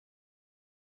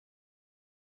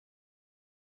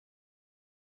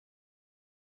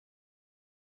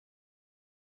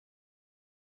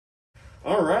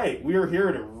All right, we are here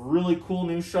at a really cool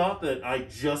new shop that I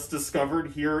just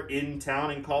discovered here in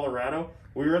town in Colorado.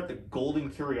 We're at the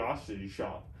Golden Curiosity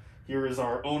Shop. Here is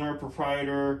our owner,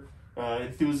 proprietor,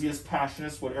 enthusiast,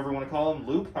 passionist, whatever you want to call him.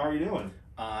 Luke, how are you doing?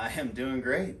 I am doing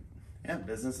great. Yeah,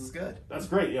 business is good. That's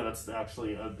great. Yeah, that's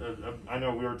actually, I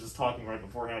know we were just talking right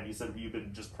beforehand. You said you've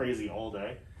been just crazy all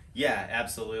day. Yeah,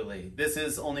 absolutely. This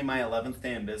is only my 11th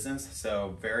day in business,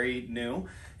 so very new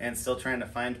and still trying to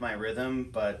find my rhythm,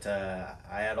 but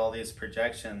I had all these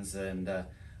projections and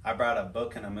I brought a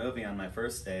book and a movie on my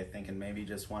first day thinking maybe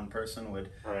just one person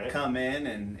would come in,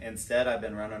 and instead I've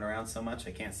been running around so much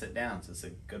I can't sit down, so it's a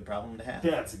good problem to have.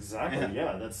 Yeah, it's exactly,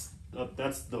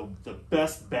 that's the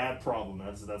best bad problem.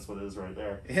 That's what it is right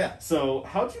there. Yeah. So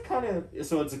how'd you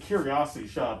so it's a curiosity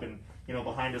shop, and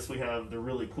behind us we have the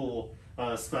really cool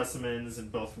specimens in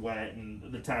both wet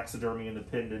and the taxidermy and the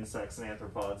pinned insects and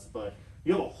arthropods, but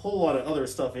you have a whole lot of other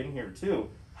stuff in here too.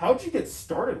 How'd you get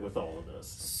started with all of this?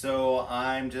 So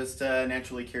I'm just a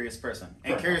naturally curious person,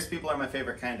 and curious people are my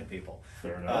favorite kind of people.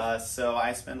 Fair enough. So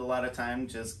I spend a lot of time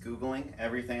just Googling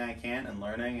everything I can and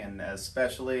learning, and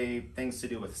especially things to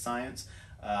do with science.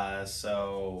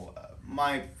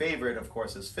 My favorite, of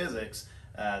course, is physics.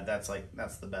 That's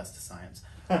the best of science.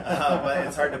 But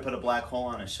it's hard to put a black hole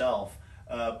on a shelf.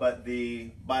 But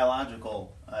the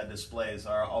biological displays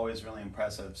are always really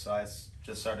impressive. So I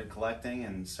just started collecting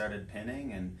and started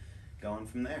pinning and going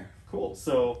from there. Cool.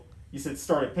 So you said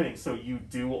started pinning. So you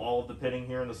do all of the pinning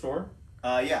here in the store?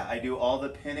 Yeah, I do all the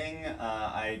pinning.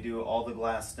 I do all the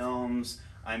glass domes.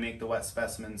 I make the wet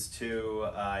specimens too.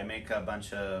 I make a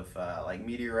bunch of like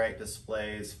meteorite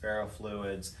displays,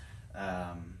 ferrofluids,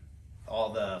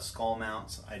 all the skull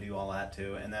mounts. I do all that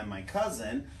too. And then my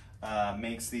cousin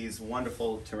makes these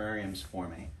wonderful terrariums for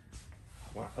me.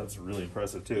 Wow, that's really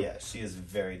impressive too. Yeah, she is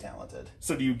very talented.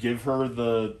 So do you give her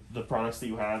the products that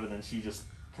you have, and then she just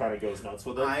kind of goes nuts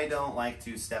with it? I don't like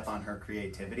to step on her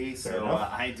creativity, Fair so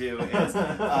enough. I do is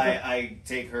I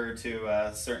take her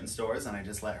to certain stores and I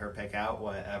just let her pick out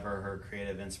whatever her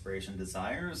creative inspiration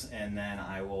desires, and then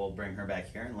I will bring her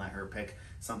back here and let her pick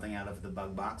something out of the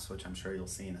bug box, which I'm sure you'll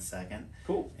see in a second.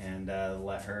 Cool. And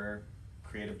let her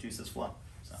creative juices flow.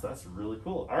 So that's really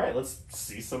cool. All right, let's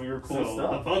see some of your cool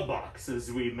stuff. The bug box, as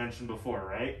we mentioned before,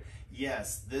 right?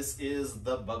 Yes, this is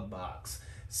the bug box.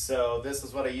 So this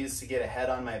is what I use to get ahead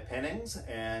on my pinnings,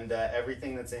 and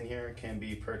everything that's in here can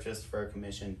be purchased for a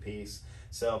commissioned piece.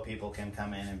 So people can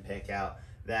come in and pick out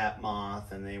that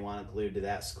moth and they want it glued to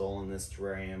that skull in this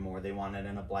terrarium, or they want it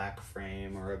in a black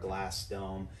frame or a glass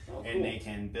dome. Oh, and cool. they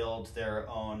can build their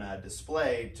own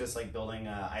display, just like building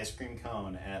an ice cream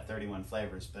cone at 31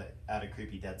 flavors, but out of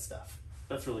creepy dead stuff.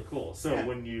 That's really cool. So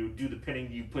when you do the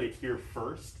pinning, you put it here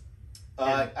first?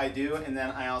 I do, and then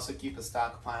I also keep a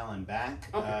stockpile in back.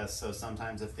 Okay. So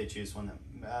sometimes if they choose one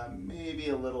that maybe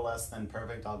a little less than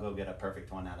perfect, I'll go get a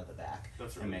perfect one out of the back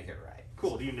and make it right.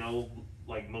 Cool. Do you know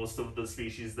like most of the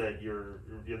species that you're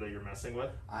messing with?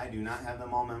 I do not have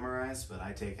them all memorized, but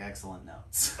I take excellent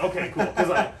notes. Okay, cool.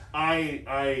 Because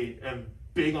I am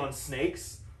big on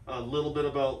snakes, a little bit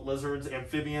about lizards,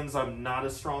 amphibians. I'm not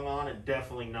as strong on, and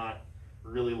definitely not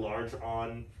really large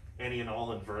on any and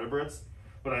all invertebrates.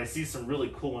 But I see some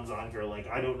really cool ones on here. Like,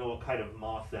 I don't know what kind of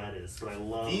moth that is, but I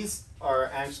love... These are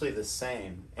actually the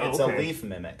same. It's okay. a leaf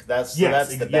mimic. That's the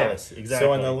best. Yes, exactly. So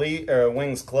when the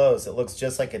wings close, it looks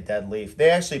just like a dead leaf.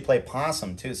 They actually play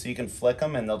possum, too, so you can flick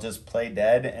them and they'll just play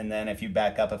dead, and then if you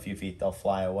back up a few feet, they'll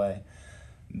fly away.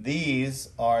 These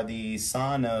are the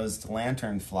saw-nosed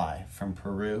lanternfly from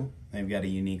Peru. They've got a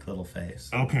unique little face.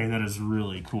 Okay, that is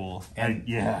really cool. And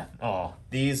oh.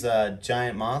 These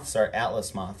giant moths are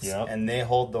atlas moths, and they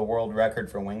hold the world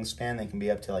record for wingspan. They can be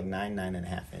up to like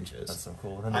 9.5 inches. That's so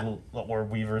cool. And the little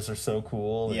orb weavers are so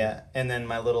cool. Yeah, and then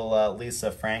my little Lisa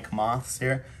Frank moths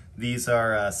here. These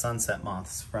are sunset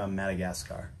moths from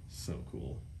Madagascar. So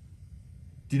cool.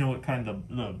 Do you know what kind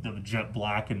the jet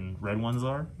black and red ones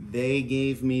are? They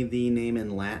gave me the name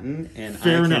in Latin, and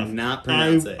Fair I enough. cannot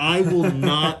pronounce it. I will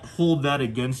not hold that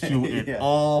against you at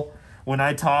all. When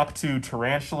I talk to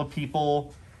tarantula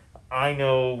people, I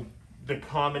know the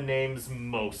common names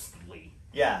mostly.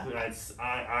 Yeah.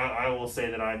 I will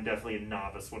say that I'm definitely a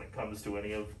novice when it comes to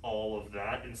any of all of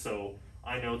that, and so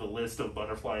I know the list of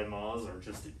butterfly and moths are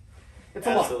just... It's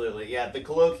Absolutely, yeah. The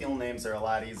colloquial names are a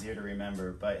lot easier to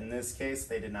remember, but in this case,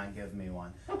 they did not give me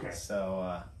one. Okay.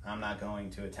 So I'm not going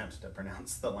to attempt to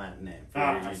pronounce the Latin name.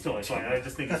 That's totally fine. I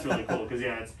just think it's really cool because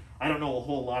I don't know a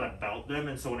whole lot about them,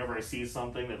 and so whenever I see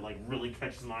something that like really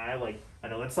catches my eye, like I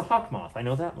know that's a hawk moth. I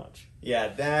know that much.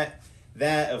 Yeah,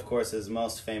 That, of course, is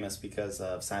most famous because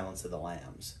of Silence of the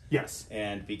Lambs. Yes.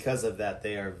 And because of that,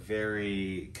 they are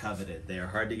very coveted. They are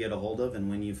hard to get a hold of, and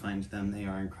when you find them, they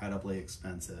are incredibly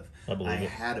expensive. I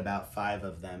had about 5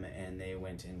 of them, and they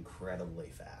went incredibly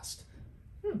fast.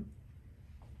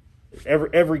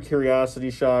 Every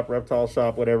curiosity shop, reptile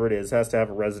shop, whatever it is, has to have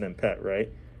a resident pet, right?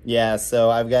 Yeah, so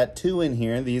I've got 2 in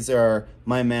here. These are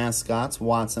my mascots,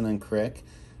 Watson and Crick.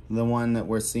 The one that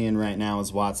we're seeing right now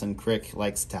is Watson. Crick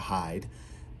likes to hide.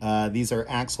 These are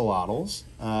axolotls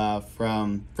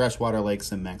from freshwater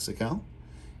lakes in Mexico.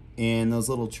 And those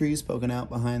little trees poking out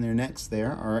behind their necks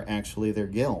there are actually their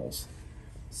gills.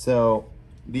 So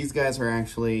these guys are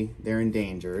they're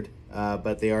endangered,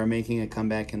 but they are making a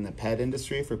comeback in the pet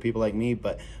industry for people like me.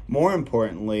 But more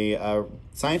importantly,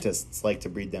 scientists like to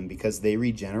breed them because they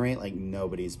regenerate like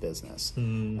nobody's business.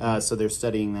 So they're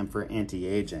studying them for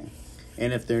anti-aging.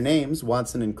 And if their names,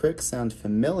 Watson and Crick, sound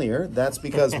familiar, that's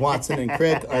because Watson and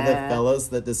Crick are the fellows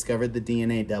that discovered the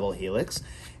DNA double helix.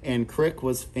 And Crick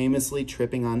was famously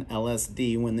tripping on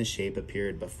LSD when the shape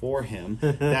appeared before him.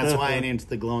 That's why I named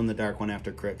the glow-in-the-dark one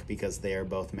after Crick, because they are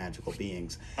both magical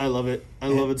beings. I love it. I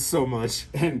love it so much.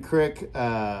 And Crick,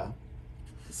 let's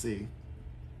see.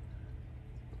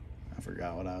 I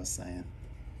forgot what I was saying.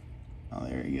 Oh,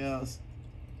 there he goes.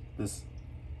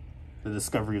 The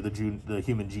discovery of the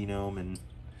human genome and...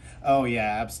 Oh,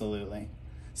 yeah, absolutely.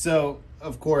 So,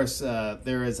 of course,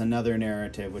 there is another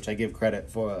narrative, which I give credit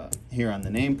for here on the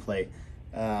nameplate,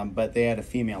 but they had a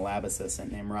female lab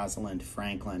assistant named Rosalind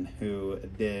Franklin who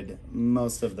did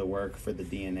most of the work for the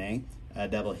DNA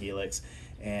double helix.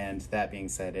 And that being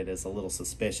said, it is a little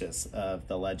suspicious of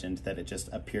the legend that it just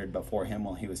appeared before him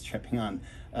while he was tripping on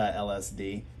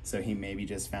LSD. So he maybe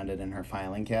just found it in her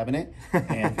filing cabinet.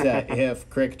 And if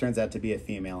Crick turns out to be a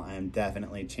female, I am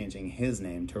definitely changing his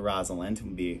name to Rosalind,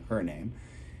 would be her name.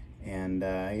 And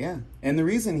yeah. And the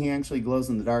reason he actually glows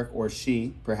in the dark, or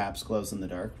she perhaps glows in the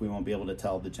dark, we won't be able to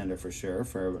tell the gender for sure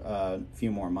for a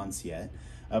few more months yet.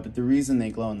 But the reason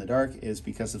they glow in the dark is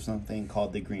because of something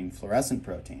called the green fluorescent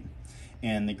protein.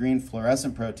 And the green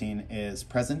fluorescent protein is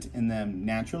present in them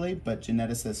naturally, but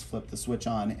geneticists flip the switch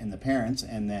on in the parents,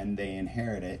 and then they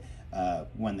inherit it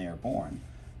when they are born.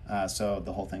 So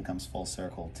the whole thing comes full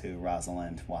circle to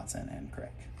Rosalind, Watson, and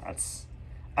Crick.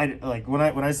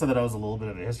 When I said that I was a little bit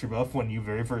of a history buff, when you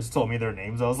very first told me their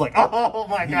names, I was like, oh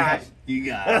my gosh, you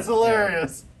got it. That's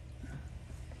hilarious. Yeah.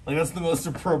 Like, that's the most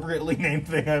appropriately named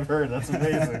thing I've heard. That's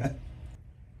amazing.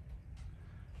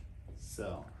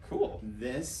 So cool.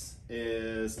 This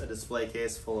is a display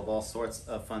case full of all sorts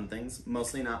of fun things,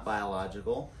 mostly not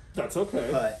biological. That's okay.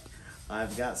 But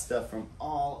I've got stuff from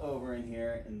all over in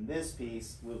here, and this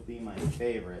piece will be my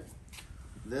favorite.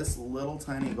 This little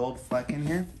tiny gold fleck in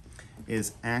here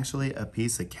is actually a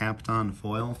piece of Kapton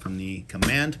foil from the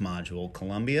command module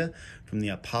Columbia from the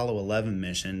Apollo 11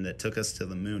 mission that took us to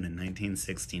the moon in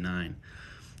 1969.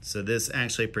 So this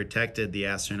actually protected the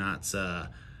astronauts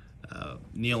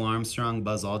Neil Armstrong,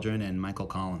 Buzz Aldrin, and Michael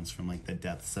Collins from like the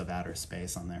depths of outer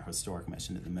space on their historic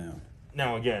mission to the moon.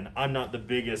 Now again, I'm not the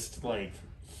biggest like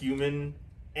human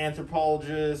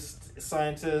anthropologist,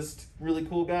 scientist, really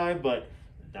cool guy, but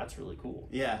that's really cool.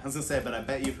 Yeah, I was gonna say, but I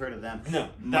bet you've heard of them. No,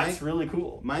 that's really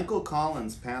cool. Michael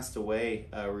Collins passed away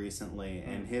recently,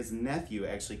 and his nephew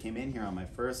actually came in here on my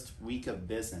first week of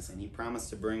business, and he promised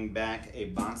to bring back a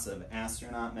box of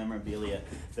astronaut memorabilia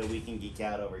that we can geek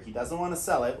out over. He doesn't want to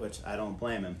sell it, which I don't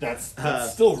blame him. That's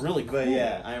still really cool. But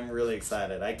yeah, I'm really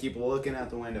excited. I keep looking out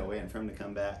the window waiting for him to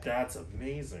come back. That's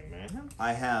amazing, man.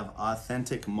 I have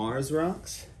authentic Mars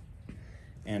rocks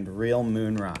and real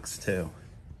moon rocks too.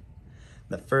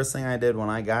 The first thing I did when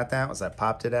I got that was I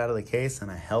popped it out of the case and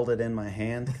I held it in my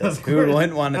hand because who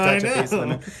wouldn't want to touch a piece of the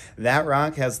moon? That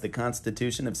rock has the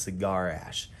constitution of cigar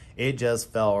ash. It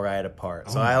just fell right apart.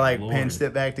 So I pinched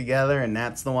it back together, and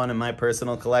that's the one in my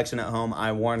personal collection at home.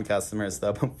 I warn customers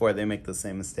though before they make the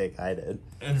same mistake I did.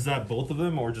 And is that both of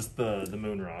them or just the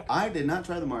moon rock? I did not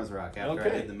try the Mars rock after I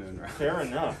did the moon rock. Fair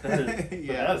enough. That is,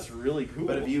 yeah, that's really cool.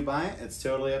 But if you buy it, it's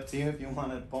totally up to you if you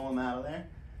want to pull them out of there.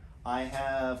 I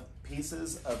have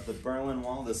pieces of the Berlin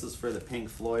Wall. This is for the Pink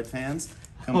Floyd fans,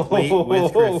 complete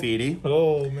with graffiti.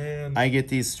 Oh, man. I get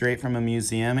these straight from a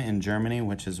museum in Germany,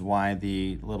 which is why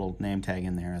the little name tag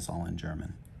in there is all in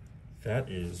German. That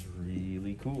is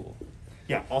really cool.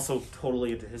 Yeah, also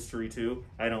totally into history, too.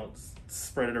 I don't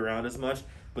spread it around as much,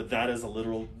 but that is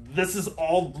this is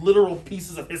all literal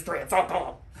pieces of history. It's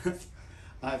all cool.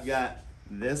 I've got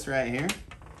this right here.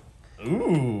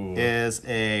 Ooh. Is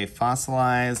a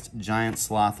fossilized giant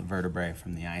sloth vertebrae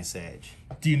from the Ice Age.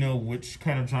 Do you know which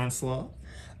kind of giant sloth?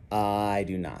 I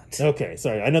do not. Okay,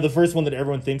 sorry. I know the first one that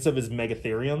everyone thinks of is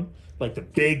Megatherium, like the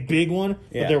big one.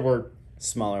 Yeah. But there were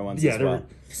smaller ones yeah, as there well. were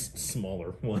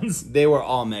smaller ones. They were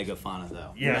all megafauna,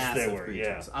 though. Yes, Massive they were.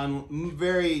 creatures. Yeah.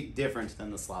 Very different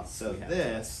than the sloths. So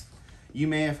this, you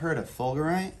may have heard of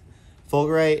fulgurite.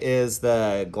 Fulgurite is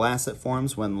the glass that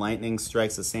forms when lightning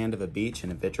strikes the sand of a beach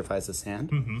and it vitrifies the sand.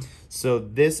 Mm-hmm. So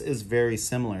this is very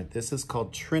similar. This is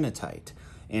called trinitite.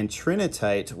 And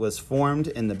trinitite was formed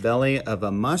in the belly of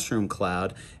a mushroom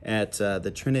cloud at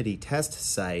the Trinity test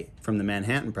site from the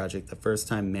Manhattan Project, the first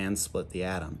time man split the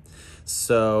atom.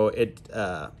 So it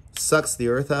sucks the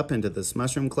earth up into this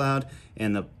mushroom cloud,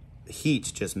 and the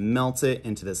heat just melts it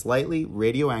into this lightly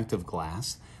radioactive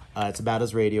glass. It's about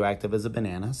as radioactive as a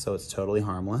banana, so it's totally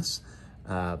harmless.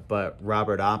 But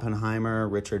Robert Oppenheimer,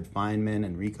 Richard Feynman,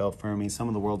 Enrico Fermi, some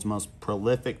of the world's most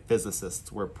prolific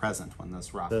physicists were present when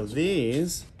this rock was. So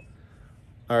these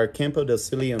are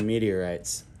Campodocilio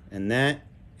meteorites, and that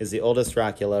is the oldest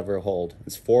rock you'll ever hold.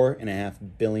 It's 4.5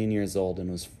 billion years old and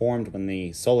was formed when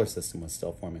the solar system was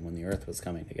still forming, when the Earth was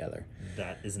coming together.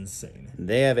 That is insane.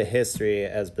 They have a history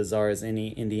as bizarre as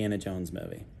any Indiana Jones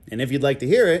movie. And if you'd like to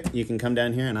hear it, you can come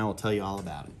down here and I will tell you all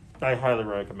about it. I highly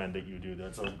recommend that you do that.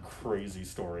 It's a crazy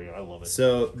story. I love it.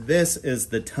 So this is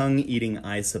the tongue-eating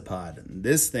isopod.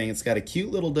 This thing, it's got a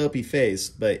cute little dopey face,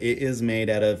 but it is made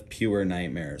out of pure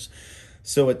nightmares.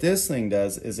 So what this thing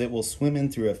does is it will swim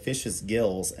in through a fish's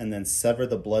gills and then sever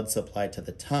the blood supply to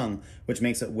the tongue, which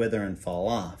makes it wither and fall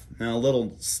off. Now a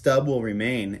little stub will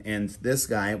remain, and this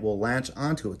guy will latch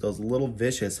onto it with those little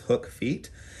vicious hook feet,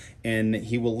 and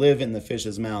he will live in the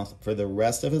fish's mouth for the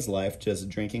rest of his life, just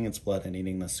drinking its blood and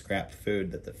eating the scrap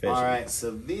food that the fish eats. All right, so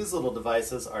these little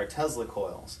devices are Tesla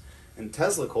coils, and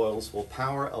Tesla coils will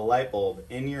power a light bulb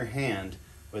in your hand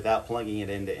without plugging it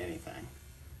into anything.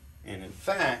 And in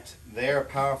fact, they are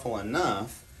powerful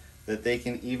enough that they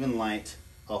can even light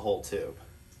a whole tube.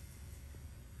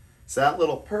 So that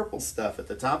little purple stuff at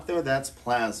the top there, that's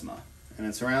plasma. And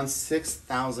it's around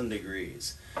 6,000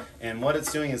 degrees. And what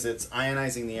it's doing is it's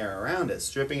ionizing the air around it,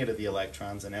 stripping it of the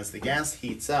electrons, and as the gas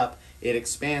heats up, it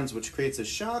expands, which creates a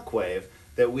shock wave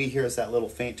that we hear as that little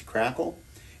faint crackle.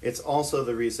 It's also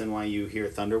the reason why you hear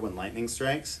thunder when lightning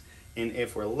strikes. And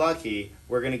if we're lucky,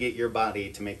 we're going to get your body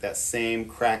to make that same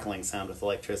crackling sound with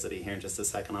electricity here in just a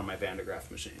second on my Van de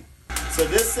Graaff machine. So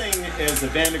this thing is a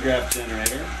Van de Graaff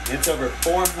generator. It's over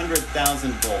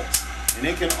 400,000 volts. And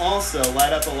it can also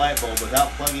light up a light bulb without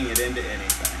plugging it into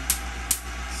anything.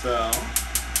 So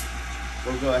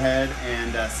we'll go ahead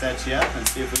and set you up and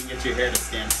see if we can get your hair to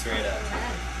stand straight up.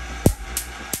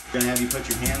 I'm going to have you put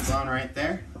your hands on right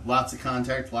there. Lots of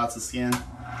contact, lots of skin.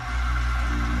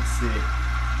 Let's see.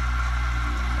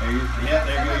 There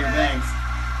go your bangs.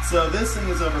 So this thing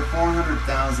is over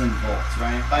 400,000 volts,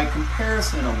 right? By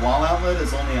comparison, a wall outlet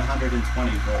is only 120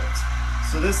 volts.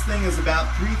 So this thing is about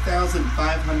 3,500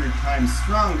 times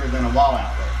stronger than a wall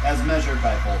outlet, as measured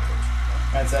by voltage.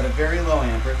 That's at a very low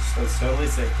amperage, so it's totally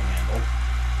safe to handle.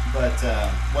 But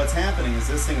what's happening is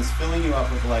this thing is filling you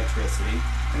up with electricity,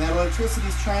 and that electricity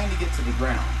is trying to get to the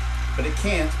ground. But it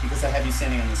can't because I have you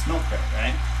standing on this milk crate,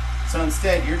 right? So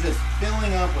instead, you're just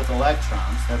filling up with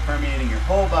electrons. They're permeating your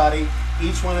whole body,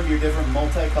 each one of your different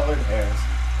multicolored hairs.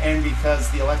 And because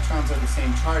the electrons are the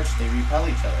same charge, they repel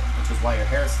each other, which is why your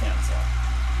hair stands up.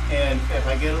 And if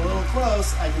I get a little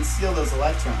close, I can steal those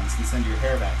electrons and send your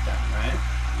hair back down, right?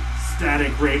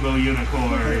 Static rainbow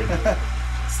unicorn.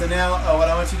 So now,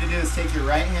 what I want you to do is take your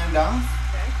right hand off,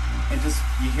 and just,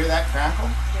 you hear that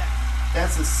crackle? Yeah.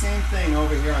 That's the same thing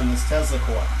over here on this Tesla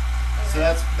coil. So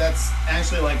that's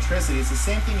actually electricity. It's the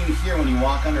same thing you hear when you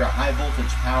walk under a high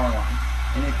voltage power line.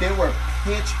 And if it were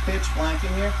pitch black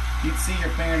in here, you'd see your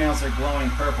fingernails are glowing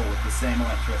purple with the same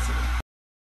electricity.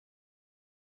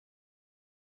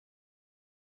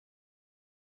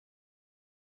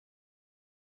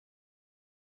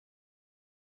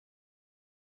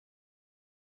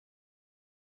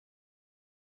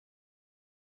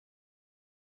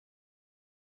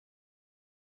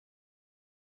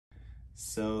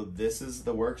 So this is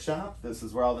the workshop. This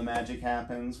is where all the magic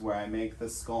happens, where I make the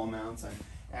skull mounts. I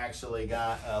actually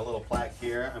got a little plaque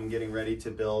here. I'm getting ready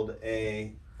to build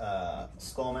a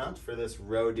skull mount for this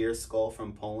roe deer skull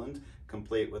from Poland,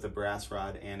 complete with a brass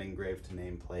rod and engraved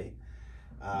nameplate.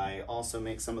 I also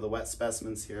make some of the wet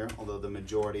specimens here, although the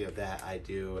majority of that I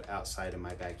do outside in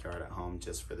my backyard at home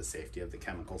just for the safety of the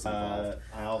chemicals involved.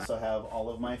 I also have all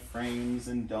of my frames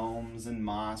and domes and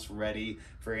moss ready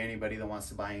for anybody that wants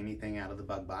to buy anything out of the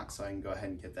bug box, so I can go ahead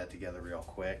and get that together real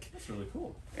quick. That's really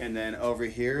cool. And then over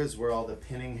here is where all the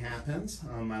pinning happens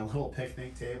on my little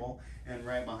picnic table, and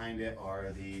right behind it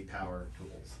are the power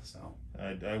tools. So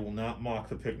I will not mock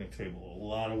the picnic table. A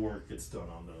lot of work gets done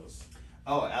on those.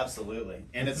 Oh, absolutely.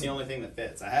 And it's the only thing that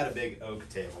fits. I had a big oak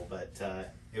table, but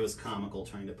it was comical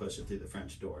trying to push it through the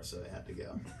French door, so it had to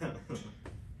go.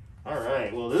 All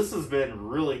right. Well, this has been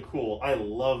really cool. I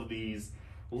love these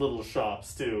little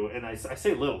shops, too. And I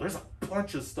say little. There's a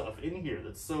bunch of stuff in here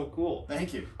that's so cool.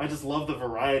 Thank you. I just love the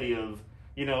variety of,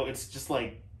 you know, it's just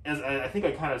like, as I think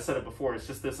I kind of said it before, it's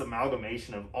just this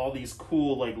amalgamation of all these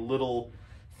cool, like, little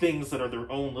things that are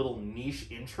their own little niche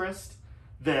interest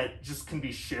that just can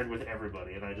be shared with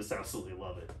everybody, and I just absolutely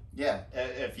love it. Yeah,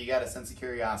 if you got a sense of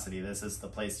curiosity, this is the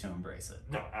place to embrace it.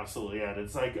 No, absolutely, yeah.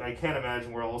 It's like, I can't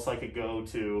imagine where else I could go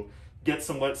to get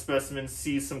some wet specimens,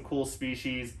 see some cool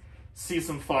species, see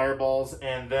some fireballs,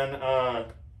 and then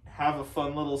have a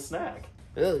fun little snack.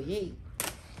 Oh, yeah.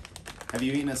 Have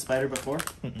you eaten a spider before?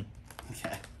 Mm-mm.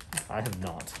 Okay. I have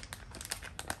not.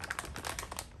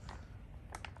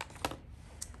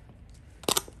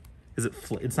 Is it?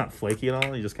 It's not flaky at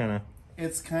all. You just kind of.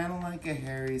 It's kind of like a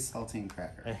hairy saltine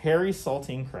cracker. A hairy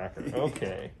saltine cracker.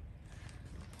 Okay.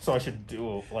 So I should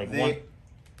do like they one.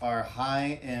 Are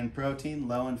high in protein,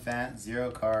 low in fat,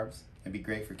 0 carbs. It'd be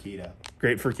great for keto.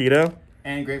 Great for keto.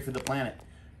 And great for the planet,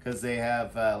 because they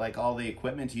have like all the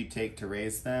equipment you take to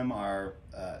raise them are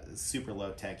super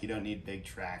low tech. You don't need big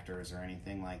tractors or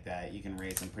anything like that. You can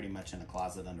raise them pretty much in a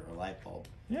closet under a light bulb.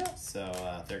 Yeah.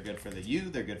 So they're good for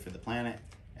they're good for the planet.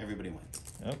 Everybody wins.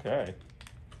 Okay.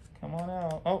 Come on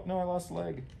out. Oh, no, I lost a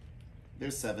leg.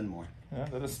 There's 7 more. Yeah,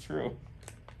 that is true.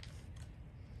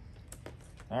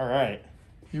 All right.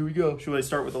 Here we go. Should I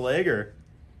start with the leg or?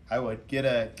 I would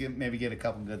maybe get a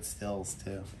couple good stills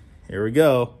too. Here we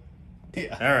go.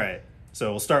 Yeah. All right. So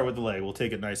we'll start with the leg. We'll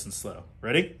take it nice and slow.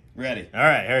 Ready? Ready. All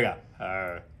right. Here we go.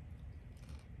 All right.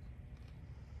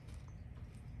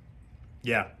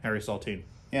 Yeah, hairy saltine.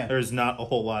 Yeah. There's not a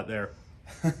whole lot there.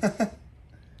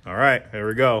 All right, here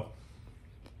we go.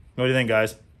 What do you think,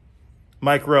 guys?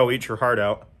 Mike Rowe, eat your heart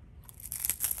out.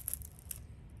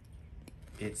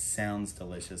 It sounds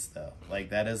delicious, though. Like,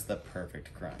 that is the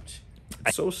perfect crunch.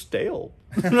 It's so stale.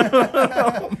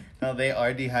 No, they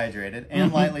are dehydrated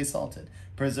and lightly salted.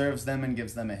 Preserves them and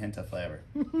gives them a hint of flavor.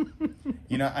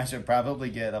 You know, I should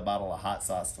probably get a bottle of hot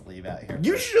sauce to leave out here.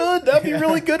 You should. That'd be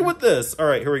really good with this. All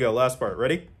right, here we go. Last part.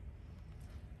 Ready?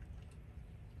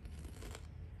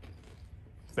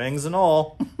 Fangs and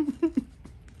all.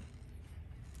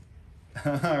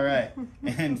 All right.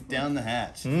 And down the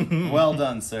hatch. Well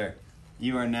done, sir.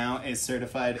 You are now a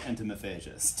certified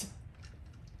entomophagist.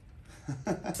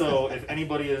 So if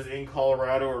anybody is in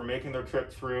Colorado or making their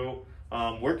trip through,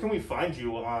 where can we find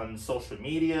you on social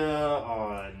media?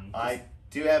 I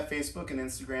do have Facebook and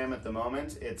Instagram at the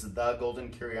moment. It's The Golden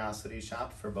Curiosity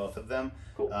Shop for both of them.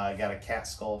 Cool. I got a cat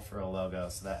skull for a logo,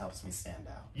 so that helps me stand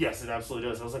out. Yes, it absolutely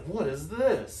does. I was like, what is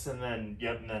this? And then,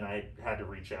 and then I had to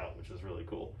reach out, which is really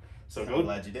cool. So I'm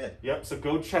glad you did. Yep, so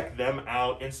go check them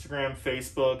out. Instagram,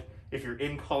 Facebook. If you're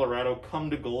in Colorado, come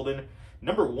to Golden.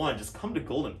 Number one, just come to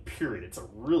Golden, period. It's a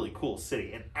really cool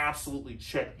city. And absolutely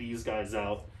check these guys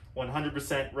out.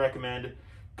 100% recommend.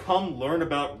 Come learn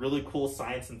about really cool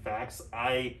science and facts.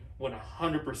 I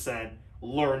 100%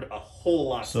 learned a whole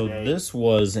lot today. So this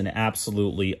was an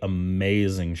absolutely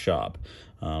amazing shop.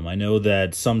 I know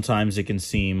that sometimes it can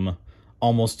seem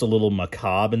almost a little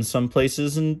macabre in some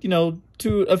places, and, you know,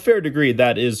 to a fair degree,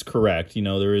 that is correct. You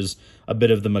know, there is a bit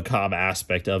of the macabre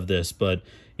aspect of this, but,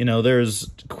 you know,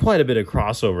 there's quite a bit of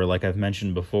crossover, like I've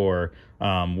mentioned before,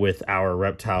 with our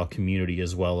reptile community,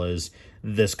 as well as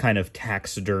this kind of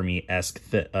taxidermy-esque,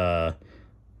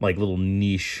 like, little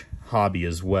niche hobby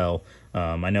as well.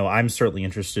 I know I'm certainly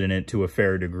interested in it to a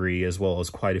fair degree, as well as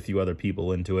quite a few other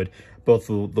people into it. Both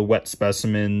the wet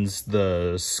specimens,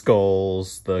 the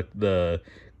skulls, the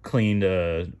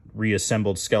cleaned,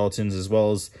 reassembled skeletons, as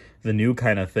well as the new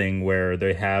kind of thing where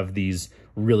they have these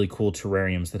really cool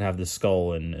terrariums that have the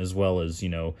skull in, as well as, you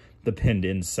know, the pinned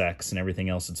insects and everything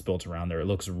else that's built around there. It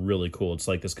looks really cool. It's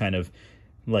like this kind of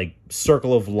like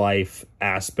circle of life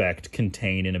aspect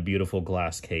contained in a beautiful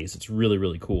glass case. It's really,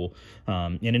 really cool.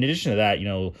 And in addition to that, you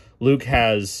know, Luke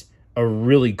has a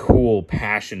really cool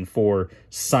passion for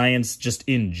science just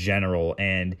in general,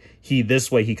 and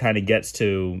this way he kind of gets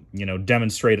to, you know,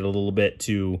 demonstrate it a little bit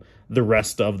to the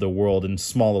rest of the world in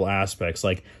small little aspects.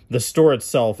 Like the store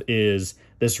itself is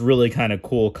this really kind of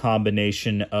cool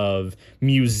combination of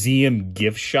museum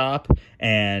gift shop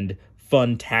and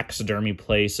fun taxidermy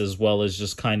place, as well as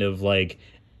just kind of like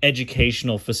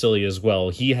educational facility as well.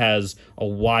 He has a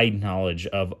wide knowledge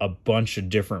of a bunch of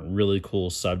different really cool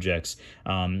subjects,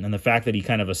 and the fact that he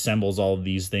kind of assembles all of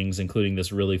these things, including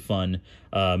this really fun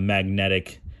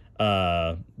magnetic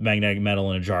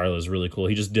metal in a jar, is really cool.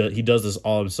 He does this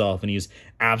all himself, and he's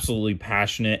absolutely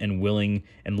passionate and willing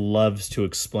and loves to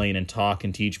explain and talk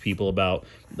and teach people about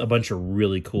a bunch of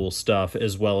really cool stuff,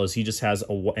 as well as he just has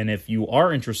and if you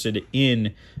are interested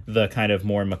in the kind of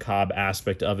more macabre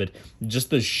aspect of it, just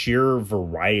the sheer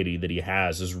variety that he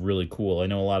has is really cool. I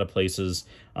know a lot of places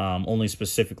only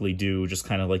specifically do just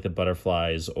kind of like the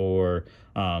butterflies, or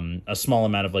a small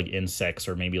amount of like insects,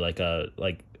 or maybe like a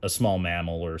small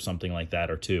mammal or something like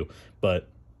that or two, but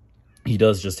he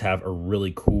does just have a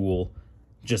really cool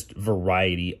just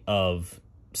variety of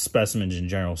specimens in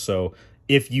general. So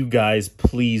if you guys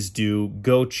please do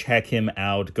go check him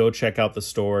out, go check out the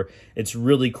store. It's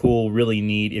really cool, really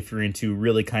neat if you're into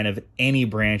really kind of any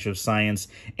branch of science,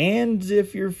 and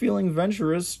if you're feeling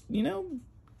adventurous, you know,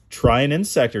 try an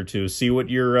insect or two, see what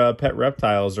your pet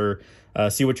reptiles, or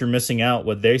see what you're missing out,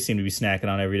 what they seem to be snacking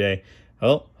on every day.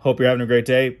 Well, hope you're having a great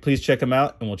day. Please check them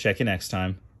out, and we'll check you next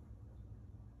time.